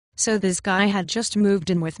So this guy had just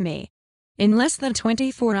moved in with me. In less than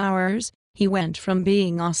 24 hours, he went from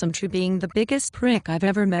being awesome to being the biggest prick I've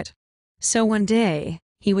ever met. So one day,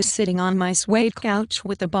 he was sitting on my suede couch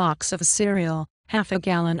with a box of cereal, half a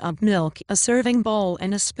gallon of milk, a serving bowl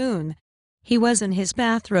and a spoon. He was in his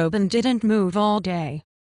bathrobe and didn't move all day.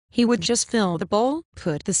 He would just fill the bowl,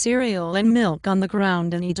 put the cereal and milk on the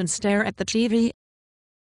ground and eat and stare at the TV.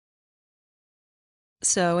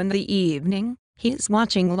 So in the evening, he's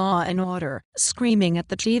watching Law and Order, screaming at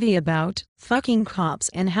the TV about fucking cops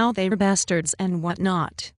and how they're bastards and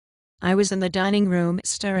whatnot. I was in the dining room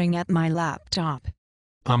staring at my laptop.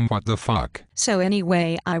 What the fuck? So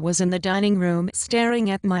anyway, I was in the dining room staring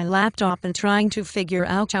at my laptop and trying to figure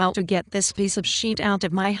out how to get this piece of shit out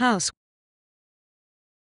of my house.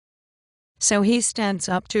 So he stands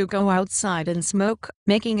up to go outside and smoke,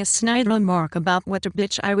 making a snide remark about what a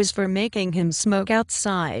bitch I was for making him smoke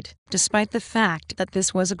outside, despite the fact that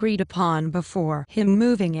this was agreed upon before him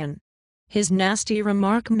moving in. His nasty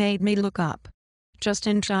remark made me look up, just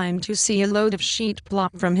in time to see a load of shit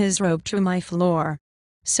plop from his robe to my floor.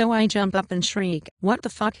 So I jump up and shriek, "What the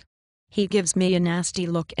fuck?" He gives me a nasty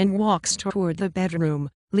look and walks toward the bedroom,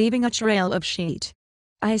 leaving a trail of shit.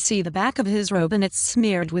 I see the back of his robe and it's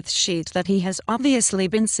smeared with shit that he has obviously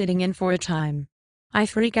been sitting in for a time. I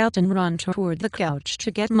freak out and run toward the couch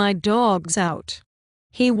to get my dogs out.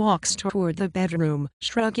 He walks toward the bedroom,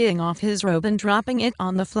 shrugging off his robe and dropping it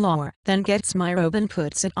on the floor, then gets my robe and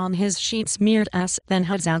puts it on his sheet-smeared ass, then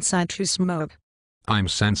heads outside to smoke. I'm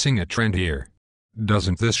sensing a trend here.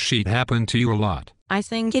 Doesn't this shit happen to you a lot? I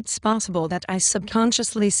think it's possible that I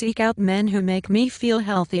subconsciously seek out men who make me feel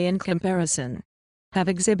healthy in comparison. Have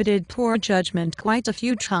exhibited poor judgment quite a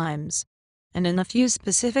few times, and in a few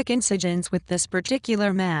specific incidents with this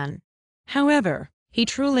particular man. However, he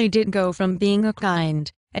truly did go from being a kind,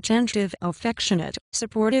 attentive, affectionate,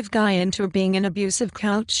 supportive guy into being an abusive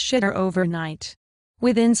couch shitter overnight.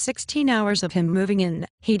 Within 16 hours of him moving in,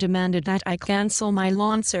 he demanded that I cancel my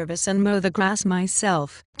lawn service and mow the grass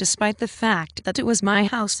myself, despite the fact that it was my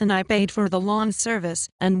house and I paid for the lawn service,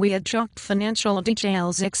 and we had joked financial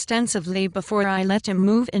details extensively before I let him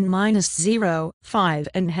move in -05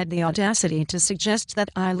 and had the audacity to suggest that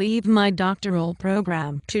I leave my doctoral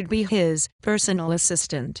program to be his personal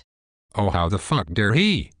assistant. Oh, how the fuck dare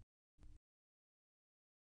he?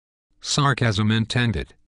 Sarcasm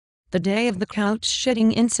intended. The day of the couch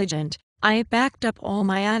shitting incident, I packed up all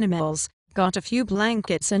my animals, got a few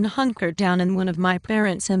blankets and hunkered down in one of my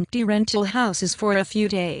parents' empty rental houses for a few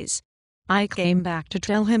days. I came back to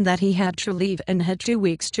tell him that he had to leave and had 2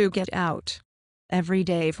 weeks to get out. Every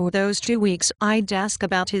day for those 2 weeks I'd ask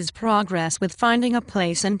about his progress with finding a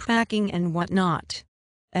place and packing and whatnot.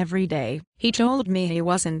 Every day, he told me he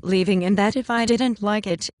wasn't leaving and that if I didn't like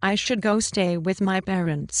it, I should go stay with my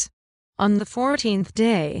parents. On the 14th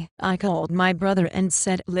day, I called my brother and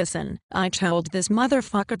said, "Listen, I told this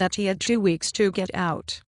motherfucker that he had 2 weeks to get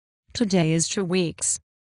out. Today is 2 weeks.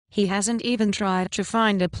 He hasn't even tried to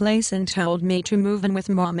find a place and told me to move in with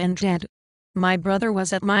mom and dad." My brother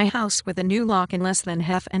was at my house with a new lock in less than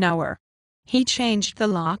half an hour. He changed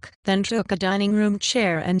the lock, then took a dining room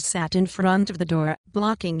chair and sat in front of the door,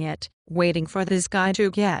 blocking it, waiting for this guy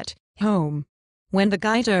to get home. When the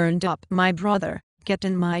guy turned up, my brother, "Get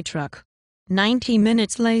in my truck." 90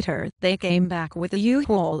 minutes later, they came back with a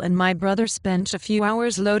U-Haul and my brother spent a few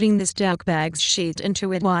hours loading this douchebag's shit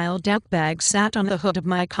into it while douchebag sat on the hood of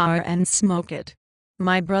my car and smoked it.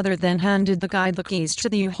 My brother then handed the guy the keys to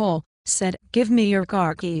the U-Haul, said, "Give me your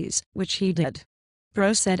car keys," which he did.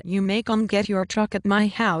 Bro said, "You may come get your truck at my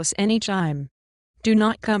house anytime. Do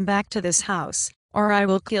not come back to this house, or I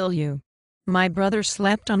will kill you." My brother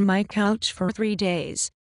slept on my couch for 3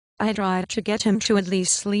 days. I tried to get him to at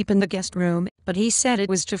least sleep in the guest room, but he said it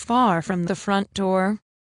was too far from the front door.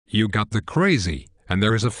 You got the crazy, and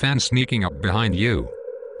there is a fan sneaking up behind you.